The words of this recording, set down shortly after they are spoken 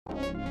Follow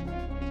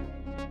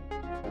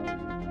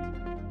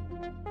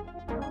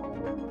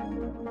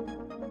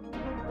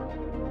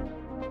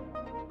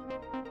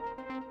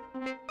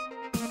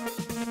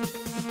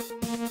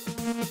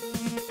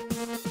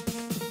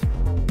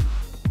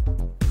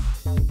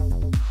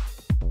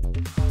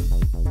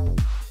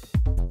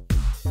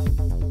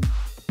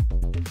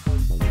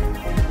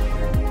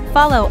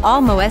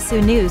all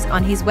Moessieux news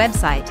on his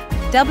website,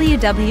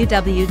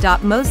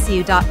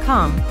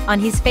 www.moessieux.com, on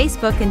his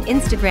Facebook and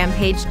Instagram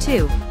page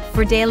too,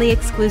 for daily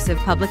exclusive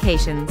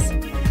publications.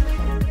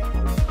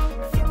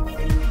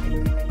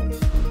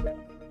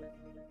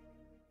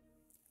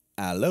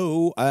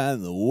 Hello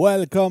and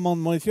welcome on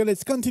Moessieux.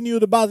 Let's continue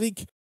the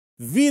basic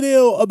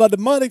video about the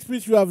MODX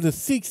Plus. You have the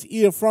 6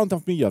 here in front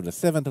of me, you have the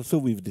 7th also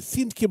with the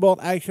synth keyboard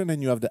action,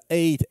 and you have the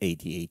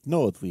 888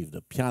 note with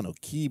the piano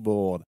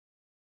keyboard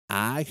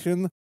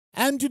action.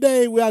 And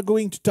today we are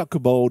going to talk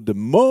about the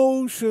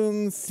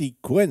motion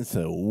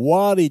sequencer,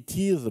 what it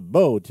is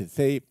about. You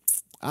say,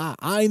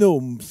 I know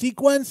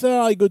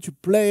sequencer, I go to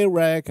play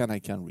rec and I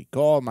can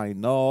record my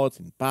notes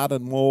in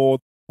pattern mode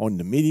on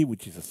the MIDI,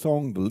 which is a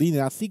song, the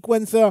linear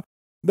sequencer.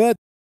 But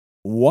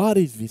what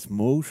is this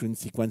motion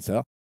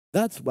sequencer?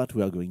 That's what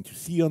we are going to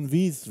see on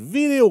this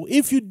video.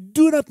 If you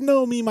do not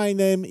know me, my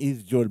name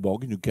is Joel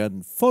Borg, and you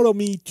can follow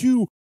me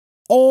too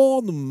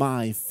on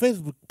my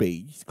Facebook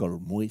page. It's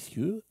called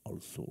Moessieux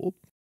also.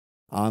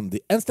 On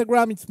the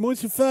Instagram, it's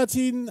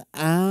Moessieux13,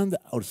 and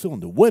also on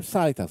the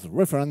website as a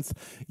reference,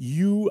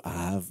 you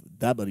have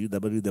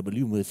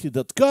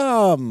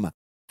www.moessieux.com.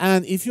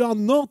 And if you are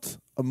not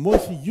a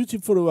Moessieux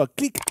YouTube follower,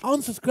 click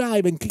on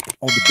subscribe and click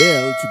on the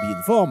bell to be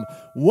informed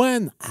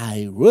when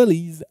I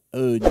release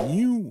a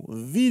new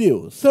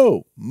video.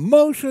 So,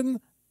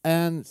 motion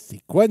and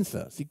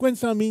sequencer.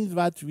 Sequencer means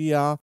that we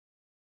are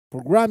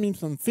programming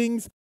some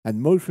things,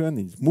 and motion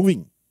is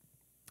moving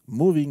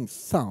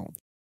sound.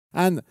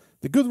 And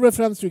the good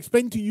reference to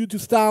explain to you to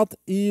start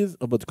is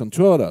about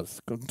controllers.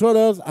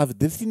 Controllers have a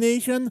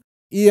destination.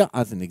 Here,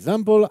 as an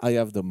example, I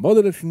have the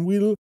modulation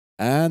wheel,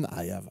 and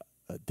I have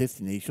a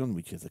destination,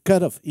 which is a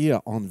cutoff here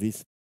on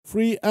this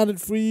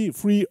 303,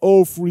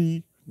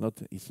 303,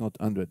 it's not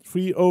 100,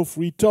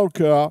 303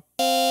 talker.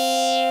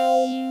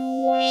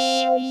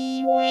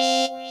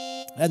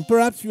 And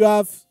perhaps you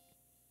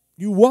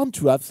want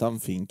to have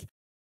something.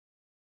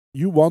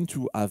 You want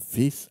to have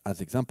this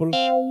as example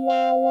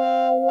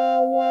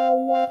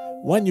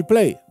when you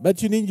play,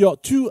 but you need your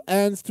two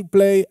hands to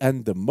play,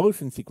 and the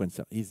motion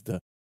sequencer is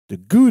the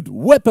good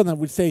weapon, I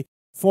would say,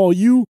 for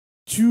you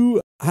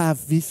to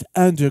have this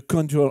under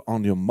control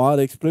on your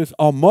MODX Plus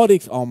or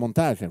MODX or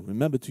Montage. And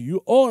remember to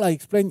you, all I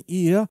explain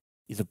here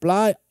is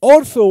apply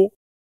also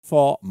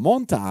for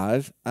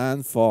Montage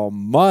and for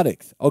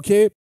MODX,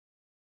 okay?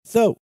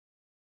 So,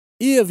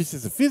 here, this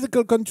is a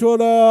physical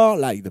controller,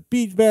 like the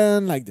pitch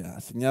bend, like the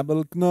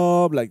assemblable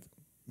knob, like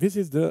this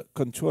is the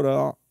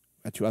controller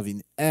that you have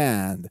in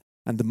hand.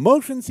 And the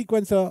motion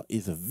sequencer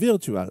is a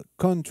virtual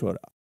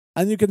controller.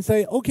 And you can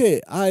say, okay,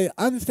 I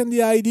understand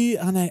the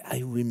idea, and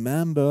I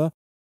remember,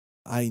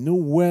 I know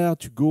where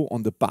to go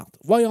on the part.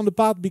 Why on the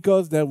part?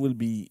 Because there will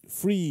be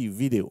 3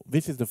 videos.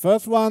 This is the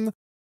first one.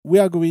 We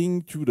are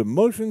going to the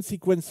motion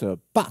sequencer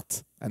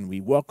part, and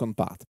we work on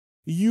part.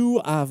 You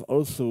have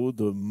also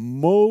the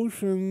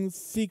motion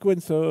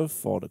sequencer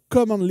for the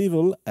command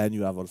level, and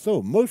you have also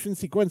a motion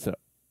sequencer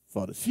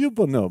for the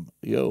super knob.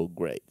 Yo,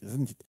 great,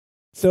 isn't it?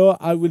 So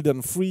I will do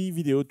 3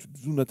 videos to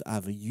do not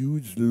have a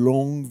huge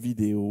long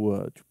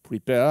video to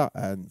prepare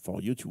and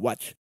for you to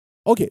watch.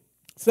 Okay,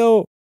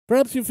 so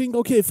perhaps you think,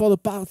 okay, for the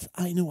parts,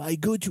 I know I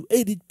go to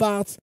edit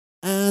parts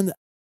and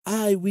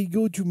I will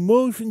go to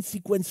motion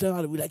sequencer,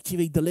 I will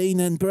activate the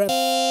lane and perhaps,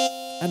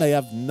 and I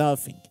have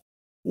nothing.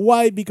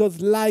 Why? Because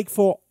like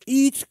for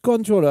each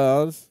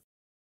controllers,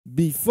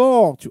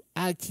 before to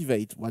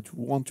activate what you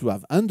want to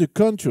have under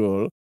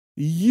control,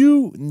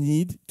 you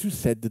need to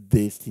set the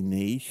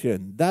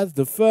destination. That's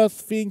the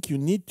first thing you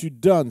need to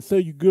do. So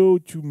you go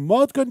to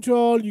mode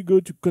control, you go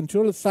to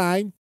control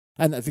assign,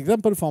 and as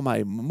example for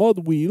my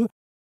mode wheel,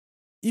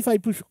 if I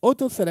push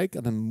auto select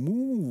and I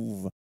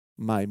move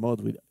my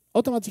mode wheel,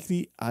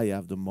 automatically I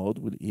have the mode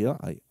wheel here,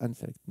 I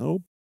unselect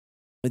no,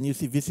 and you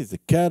see this is the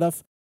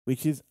cutoff,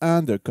 which is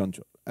under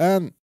control.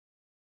 And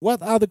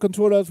what are the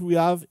controllers we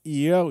have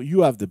here?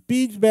 You have the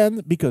pitch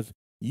bend, because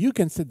you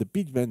can set the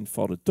pitch bend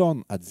for the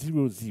tone at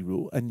 0,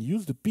 0 and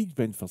use the pitch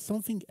bend for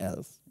something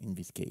else, in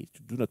this case,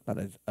 to do not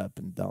manage up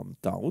and down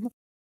tone.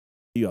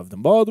 You have the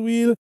mode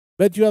wheel,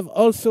 but you have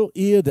also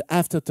here the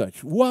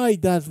aftertouch. Why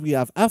does we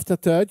have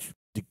aftertouch?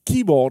 The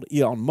keyboard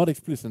here on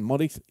MODX Plus and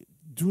MODX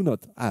do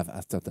not have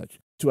aftertouch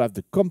to have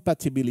the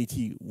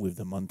compatibility with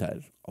the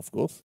montage, of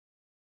course.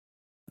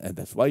 And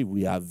that's why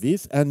we have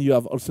this. And you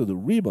have also the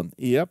ribbon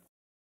here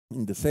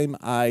in the same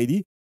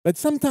ID. But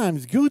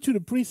sometimes go to the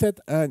preset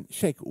and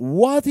check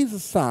what is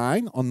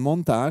assigned on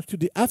montage to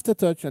the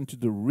aftertouch and to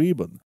the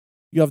ribbon.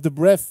 You have the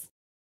breath.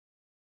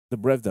 The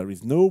breath, there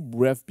is no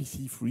breath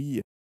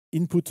PC3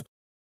 input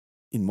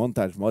in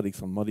montage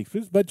MODX on MODX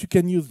Plus, but you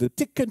can use the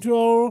tick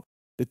control,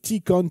 the T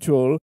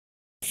control,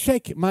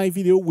 check my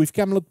video with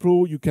Camelot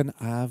Pro. You can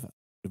have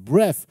the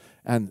breath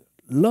and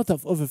a lot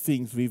of other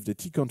things with the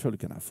T control. You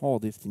can have 4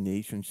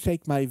 destinations.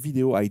 Check my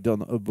video I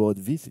done about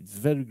this. It's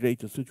very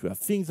great also to have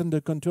things under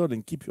control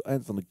and keep your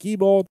hands on the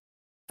keyboard.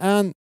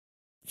 And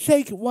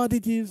check what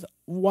it is,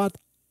 what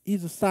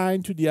is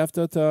assigned to the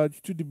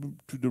aftertouch,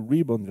 to the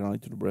ribbon, generally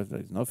to the breath,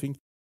 there is nothing.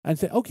 And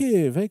say,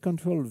 okay, they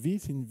control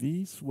this in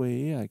this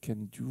way. I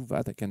can do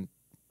that. I can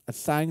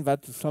assign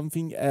that to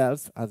something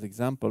else as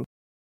example.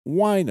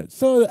 Why not?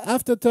 So the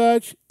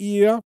aftertouch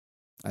here,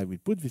 I will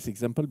put this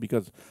example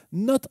because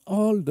not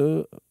all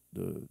the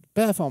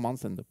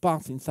performance and the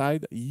parts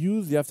inside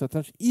use the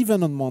aftertouch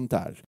even on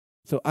montage.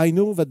 So I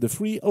know that the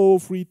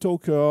 303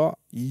 talker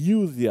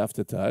use the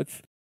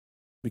aftertouch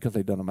because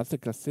I done a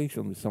masterclass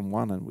session with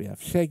someone and we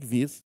have checked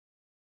this.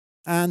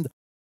 And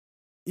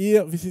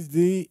here, this is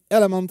the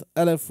element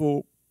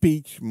LFO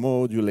pitch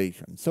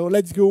modulation. So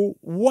let's go.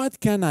 What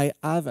can I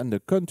have under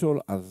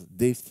control as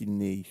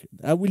destination?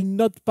 I will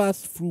not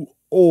pass through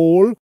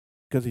all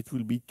because it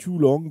will be too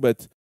long,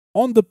 but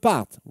on the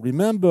part,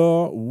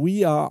 remember,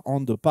 we are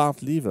on the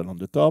part level, on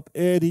the top,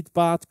 edit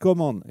part,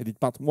 come on, edit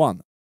part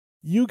 1.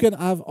 You can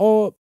have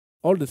all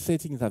the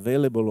settings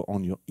available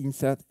on your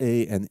insert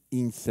A and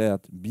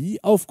insert B.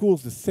 Of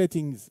course, the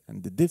settings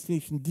and the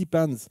destination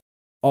depends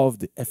of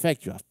the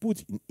effect you have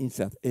put in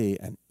insert A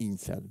and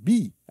insert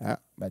B,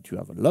 but you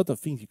have a lot of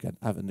things you can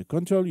have under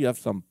control. You have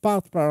some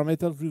part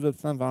parameters with the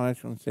same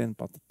variation, same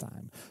part of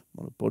time.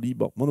 Monopoly,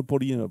 but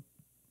Monopoly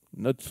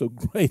not so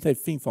great, I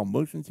think, for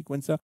motion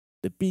sequencer,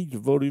 the pitch,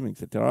 volume,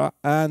 etc.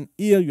 And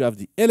here you have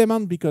the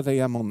element because I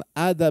am on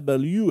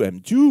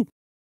AWM2.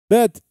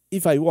 But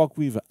if I work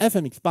with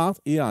FMX part,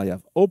 here I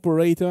have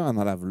operator and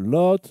I have a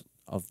lot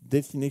of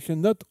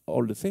destination, not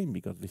all the same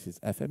because this is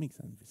FMX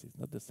and this is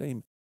not the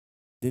same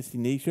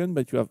destination,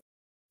 but you have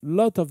a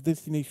lot of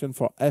destination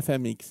for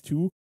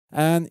FMX2.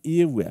 And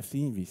here we have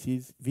seen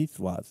this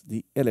was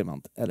the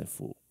element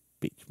LFO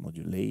pitch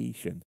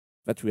modulation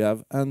that we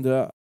have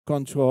under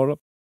control.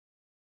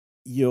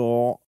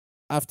 Your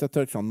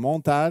aftertouch on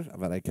montage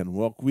that I can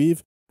work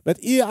with. But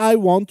here I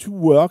want to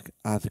work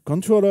as a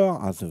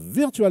controller, as a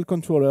virtual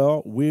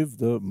controller with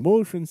the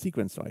motion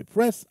sequencer. I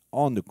press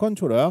on the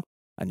controller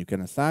and you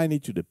can assign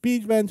it to the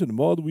pitch bend, to the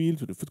mod wheel,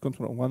 to the foot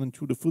controller 1 and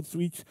 2, the foot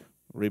switch,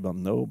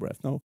 ribbon no, breath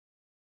no.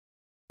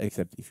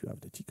 Except if you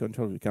have the T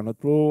control, you cannot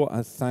Pro,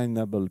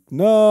 assignable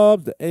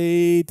knobs, the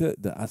 8,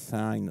 the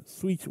assign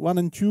switch 1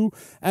 and 2.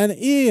 And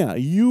here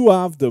you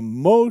have the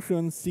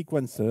motion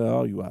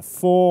sequencer. You have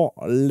 4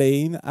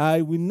 lanes.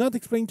 I will not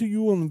explain to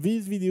you on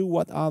this video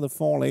what are the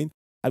 4 lanes.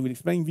 I will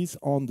explain this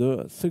on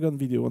the second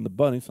video, on the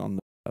bonus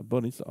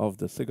of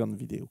the second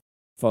video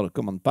for the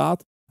command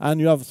part. And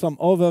you have some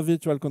other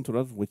virtual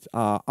controllers which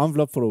are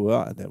envelope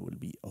follower, and there will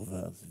be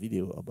other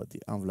video about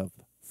the envelope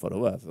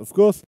followers. Of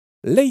course,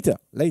 later,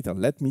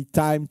 let me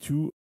time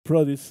to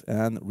produce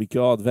and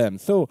record them.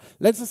 So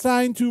let's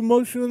assign to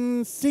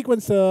motion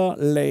sequencer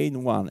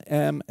lane 1,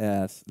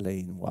 MS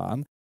lane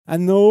 1.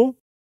 And now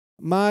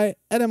my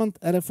element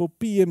LFO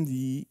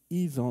PMD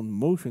is on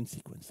motion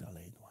sequencer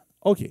lane 1.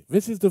 Okay,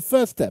 this is the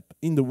first step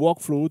in the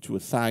workflow to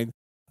assign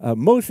a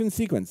motion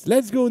sequence.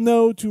 Let's go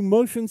now to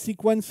motion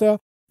sequencer.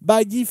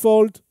 By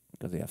default,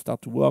 because they have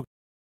started to work,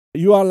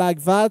 you are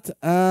like that,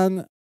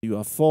 and you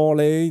have 4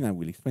 lanes. I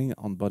will explain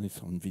on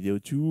bonus on video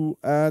 2.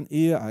 And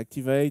here I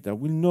activate. I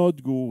will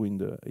not go in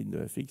the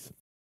FX.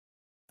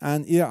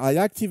 And here I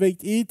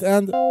activate it,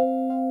 and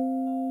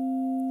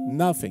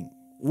nothing.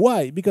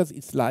 Why? Because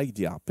it's like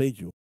the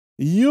arpeggio.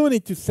 You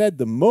need to set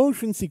the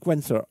motion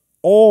sequencer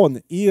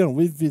on here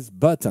with this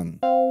button.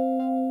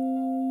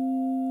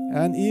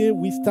 And here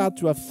we start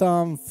to have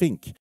something.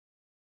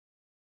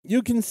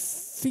 You can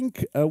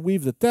sync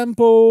with the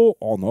tempo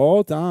or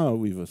not,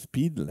 with a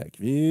speed like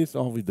this,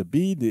 or with the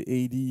beat, the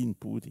 80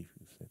 input, if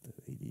you set the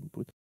 80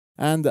 input.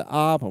 And the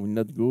harp, I will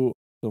not go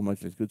so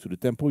much, let's go to the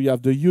tempo. You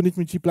have the unit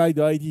multiply,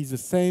 the ID is the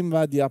same,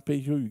 that the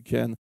arpeggio, you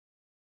can,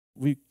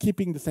 with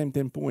keeping the same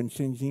tempo and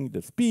changing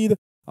the speed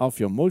of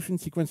your motion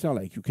sequencer,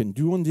 like you can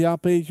do on the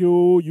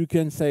arpeggio. You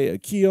can say a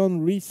key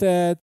on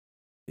reset.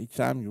 Each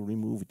time you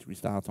remove it,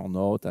 restart or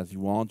not, as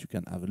you want. You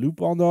can have a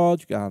loop or not.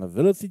 You can have a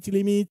velocity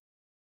limit.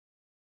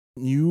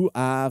 You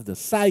have the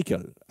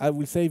cycle. I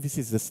will say this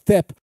is a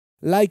step,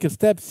 like a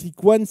step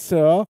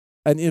sequencer.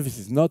 And if this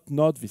is not,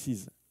 this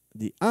is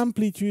the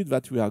amplitude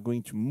that we are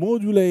going to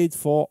modulate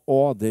for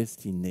our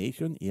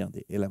destination. Here,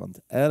 the element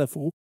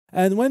LFO.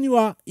 And when you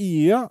are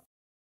here,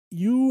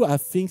 you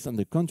have things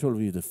under control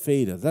with the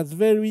fader. That's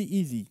very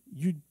easy.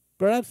 You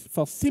perhaps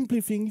for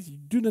simple things, you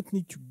do not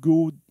need to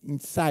go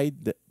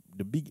inside the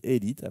big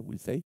edit, I will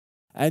say.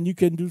 And you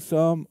can do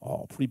some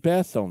or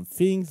prepare some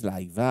things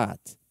like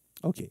that.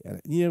 Okay,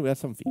 and here we have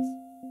some things.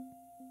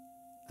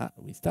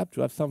 We start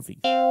to have some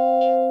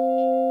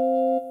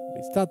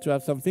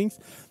things.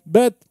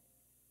 But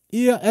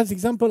here, as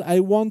example,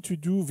 I want to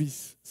do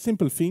these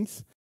simple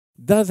things.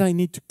 Does I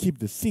need to keep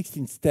the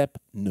 16th step?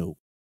 No.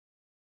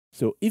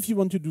 So if you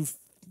want to do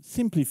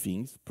simply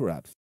things,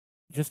 perhaps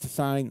just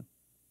assign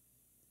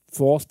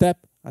 4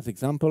 step as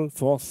example,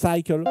 4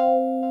 cycle.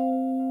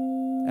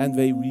 And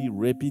they will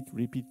repeat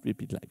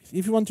like this.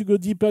 If you want to go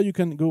deeper, you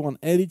can go on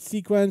edit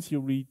sequence, you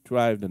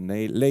retrieve the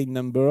lane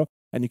number,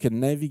 and you can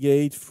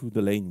navigate through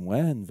the lane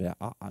when they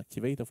are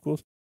activated, of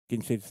course. You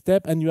can change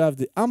step, and you have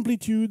the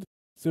amplitude,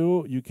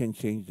 so you can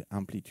change the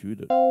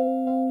amplitude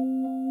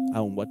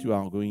on what you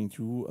are going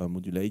to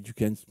modulate. You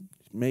can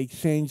make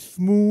change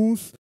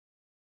smooth.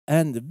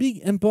 And the big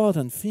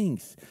important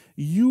things,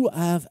 you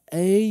have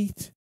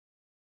 8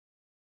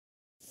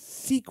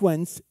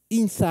 sequence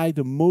inside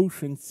the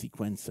motion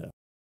sequencer.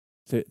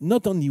 So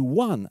not only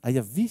one, I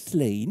have this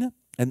lane,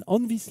 and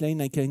on this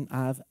lane I can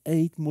have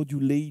 8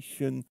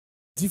 modulation,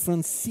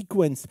 different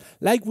sequence.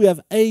 Like we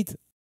have 8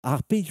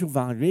 arpeggio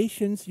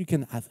variations, you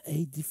can have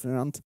 8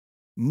 different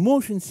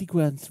motion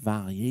sequence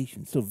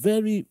variations. So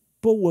very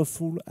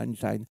powerful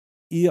engine.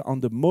 Here on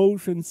the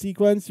motion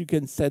sequence, you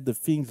can set the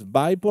things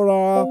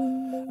bipolar,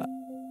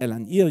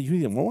 and here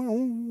you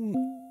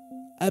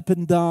up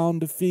and down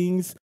the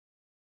things.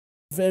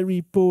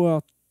 Very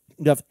power.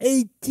 You have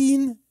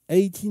 18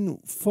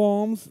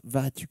 forms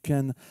that you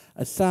can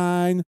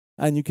assign,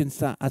 and you can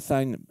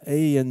assign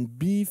A and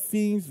B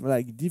things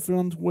like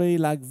different way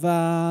like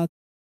that.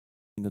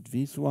 Not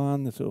this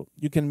one. So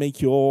you can make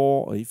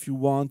your, if you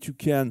want, you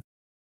can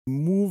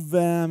move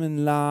them,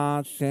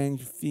 enlarge,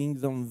 change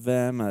things on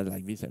them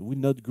like this. I will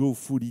not go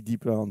fully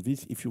deeper on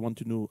this. If you want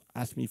to know,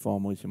 ask me for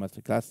Moessieux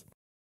Master Class.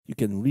 You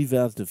can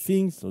reverse the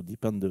things, so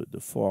depend the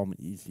form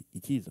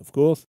it is, of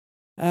course.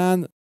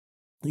 And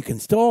you can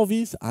store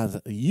this as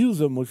a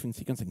user motion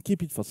sequence and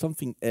keep it for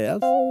something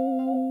else.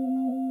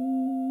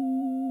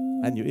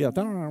 And you hear,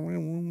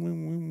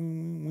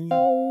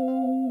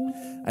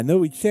 and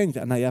now it changed,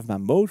 and I have my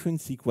motion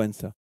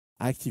sequencer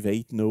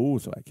activate now,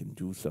 so I can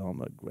do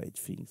some great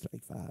things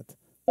like that.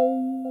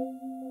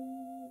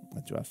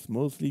 And you have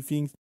smoothly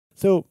things.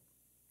 So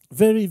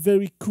very,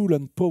 very cool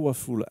and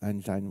powerful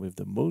engine with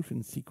the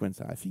motion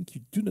sequencer. I think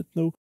you do not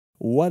know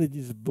what it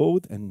is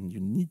about, and you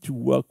need to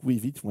work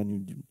with it when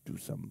you do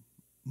some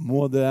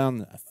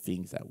modern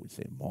things, I would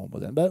say more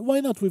modern. But why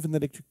not with an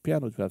electric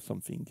piano to have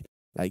something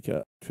like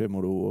a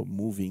tremolo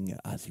moving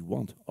as you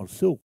want?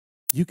 Also,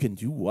 you can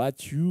do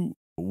what you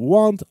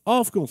want.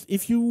 Of course,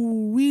 if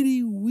you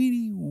really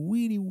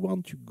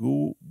want to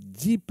go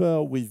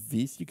deeper with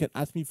this, you can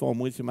ask me for a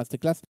Moessieux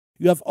Masterclass.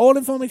 You have all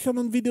information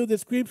on video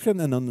description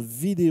and on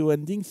video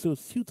ending, so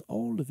shoot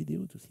all the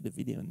video to see the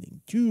video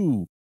ending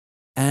too.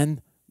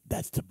 And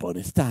that's the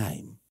bonus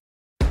time.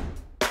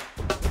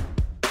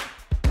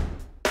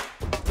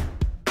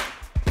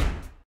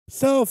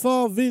 So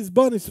for this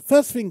bonus,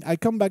 first thing, I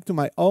come back to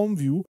my home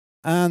view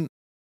and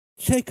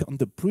check on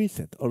the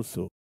preset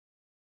also.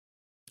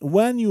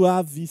 When you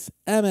have this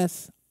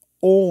MS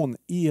on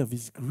here,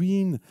 this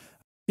green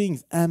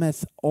things,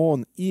 MS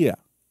on here,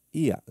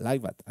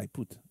 like that, I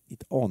put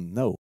it on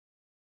now.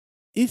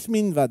 It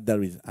means that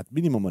there is at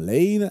minimum a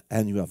lane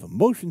and you have a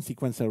motion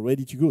sequencer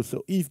ready to go.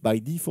 So if by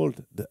default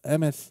the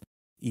MS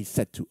is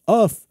set to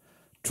off,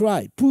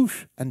 try,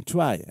 push and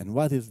try. And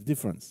what is the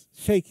difference?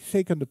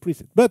 Shake on the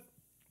preset. But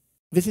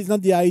this is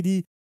not the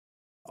idea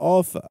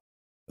of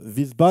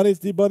this bonus.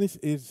 The bonus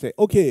is say,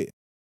 okay,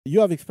 you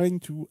have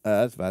explained to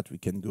us that we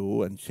can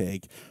go and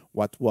check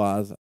what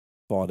was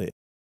for the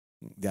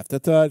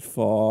aftertouch,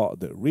 for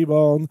the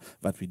rebound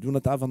that we do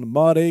not have on the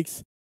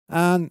MODX.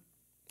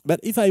 But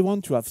if I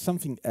want to have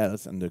something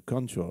else under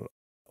control,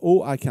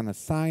 I can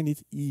assign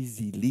it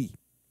easily.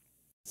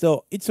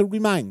 So it's a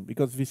remind,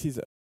 because this is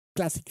a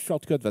classic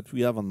shortcut that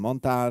we have on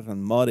Montage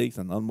and MODX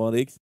and on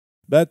MODX.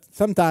 But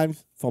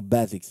sometimes for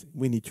basics,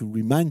 we need to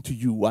remind to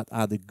you what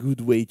are the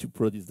good way to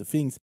produce the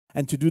things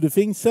and to do the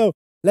things. So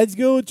let's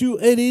go to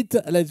edit,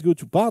 let's go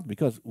to part,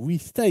 because we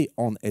stay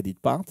on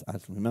edit part,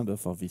 as remember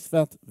for this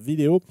first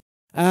video.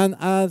 And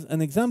as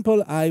an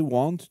example, I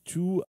want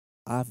to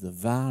have the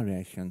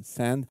variation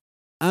send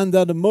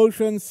under the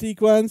motion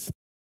sequence.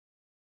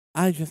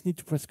 I just need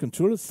to press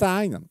Control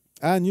sign.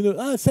 And you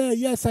know, say,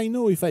 yes, I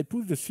know if I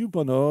push the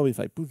super knob,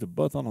 if I push the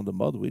button on the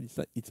mod wheel,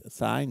 it's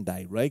assigned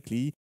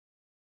directly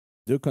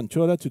the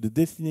controller to the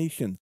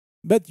destination.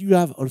 But you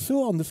have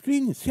also on the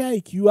screen,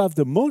 shake, you have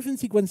the motion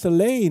sequencer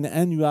lane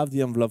and you have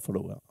the envelope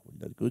follower. I will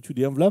not go to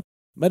the envelope,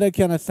 but I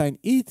can assign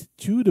it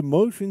to the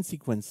motion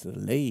sequencer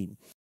lane.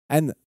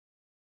 And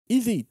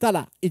easy,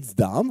 tada, it's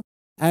done.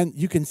 And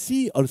you can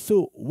see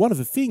also one of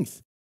the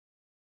things.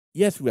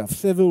 Yes, we have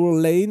several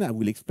lanes. I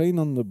will explain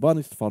on the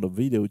bonus for the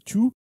video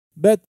too.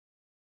 But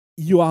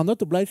you are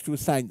not obliged to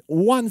assign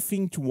one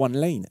thing to one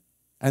lane,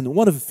 and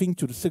one of the things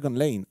to the second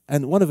lane,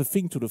 and one of the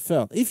things to the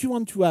third. If you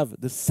want to have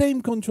the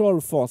same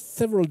control for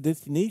several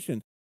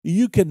destinations,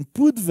 you can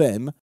put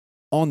them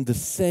on the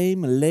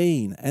same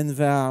lane, and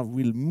they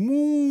will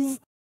move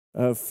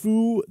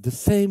through the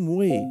same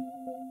way.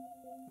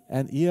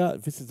 And here,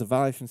 this is the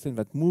variation saying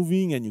that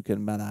moving, and you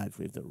can manage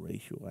with the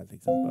ratio, as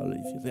example.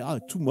 If you say,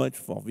 too much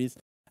for this,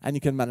 and you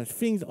can manage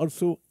things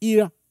also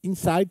here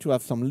inside to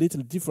have some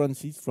little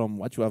differences from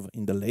what you have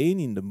in the lane,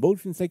 in the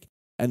motion sec,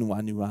 and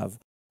when you have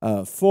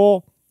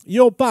for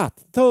your part.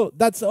 So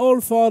that's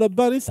all for the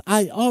bonus.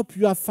 I hope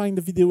you have found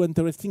the video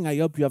interesting. I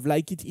hope you have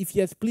liked it. If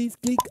yes, please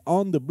click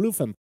on the blue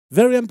thumb.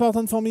 Very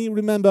important for me.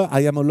 Remember,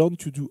 I am alone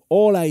to do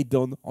all I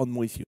done on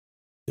Moessieux.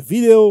 The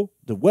video,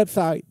 the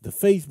website, the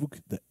Facebook,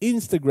 the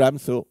Instagram.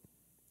 So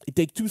it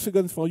takes 2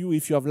 seconds for you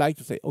if you have liked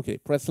to say, okay,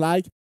 press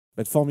like.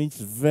 But for me, it's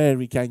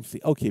very kind to say,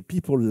 okay,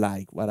 people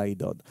like what I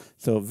done.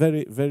 So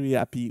very, very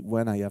happy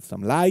when I have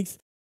some likes.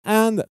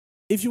 And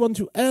if you want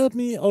to help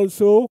me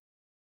also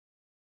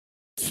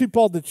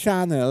support the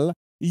channel,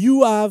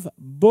 you have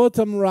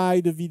bottom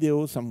right the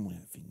video somewhere.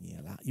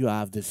 You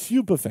have the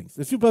super thanks.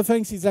 The super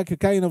thanks is like a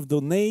kind of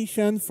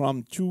donation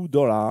from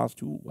 $2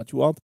 to what you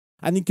want.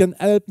 And it can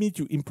help me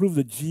to improve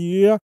the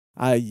gear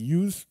I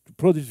use to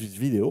produce this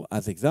video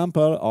as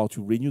example, or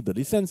to renew the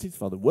licenses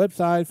for the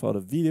website, for the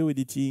video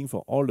editing,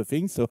 for all the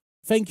things. So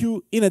thank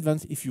you in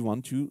advance if you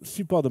want to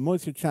support the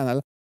Moessieux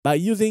channel by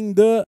using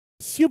the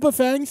super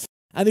thanks.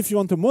 And if you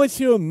want a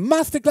Moessieux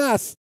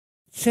Masterclass,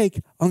 check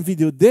on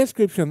video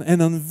description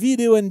and on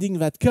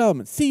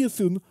videoending.com. See you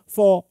soon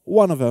for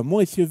one of our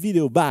Moessieux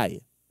video.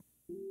 Bye.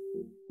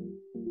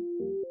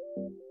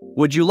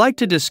 Would you like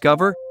to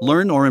discover,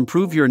 learn or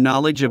improve your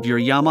knowledge of your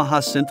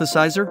Yamaha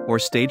synthesizer or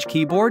stage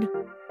keyboard?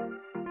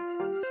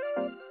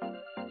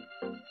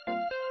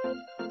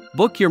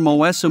 Book your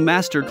Moessieux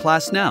Master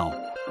Class now.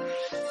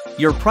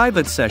 Your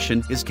private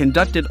session is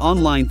conducted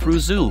online through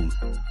Zoom.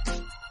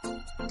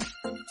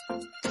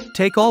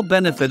 Take all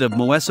benefit of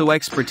Moessieux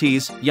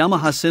expertise,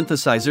 Yamaha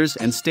synthesizers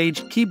and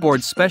stage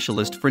keyboard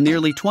specialist for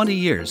nearly 20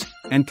 years,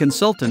 and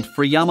consultant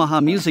for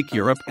Yamaha Music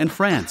Europe and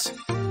France.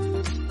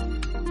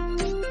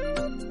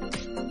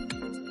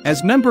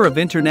 As member of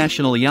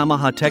International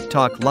Yamaha Tech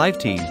Talk live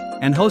team,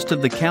 and host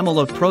of the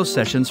Camelot Pro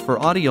sessions for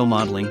audio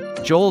modeling,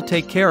 Joel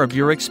take care of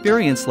your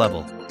experience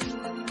level.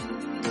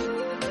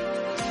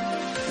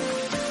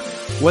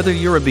 Whether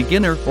you're a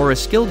beginner or a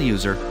skilled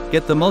user,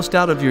 get the most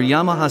out of your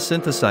Yamaha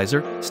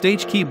synthesizer,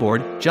 stage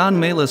keyboard, John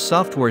Melas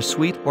software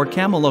suite or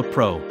Camelot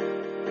Pro.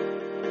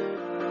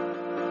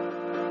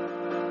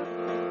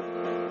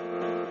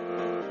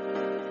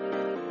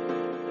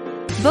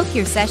 Book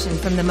your session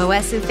from the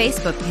Moessieux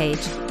Facebook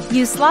page.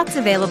 Use slots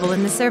available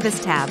in the service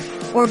tab,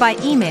 or by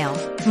email,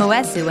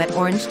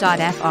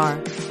 moessieux@orange.fr.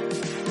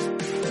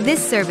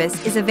 This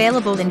service is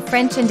available in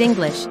French and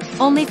English,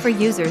 only for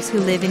users who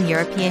live in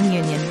European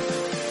Union.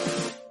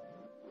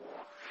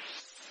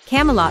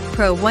 Camelot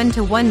Pro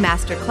 1-to-1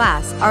 Master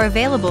Class are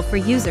available for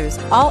users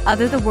all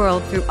over the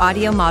world through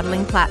audio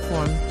modeling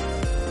platform.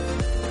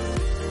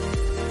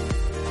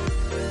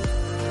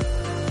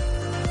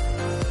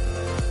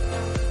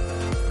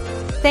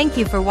 Thank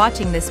you for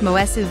watching this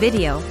Moessieux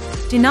video.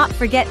 Do not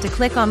forget to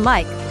click on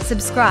like,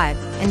 subscribe,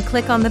 and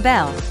click on the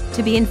bell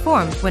to be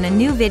informed when a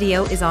new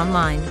video is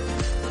online.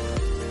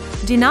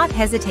 Do not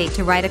hesitate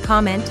to write a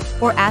comment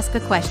or ask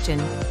a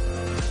question.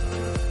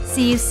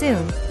 See you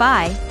soon.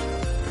 Bye.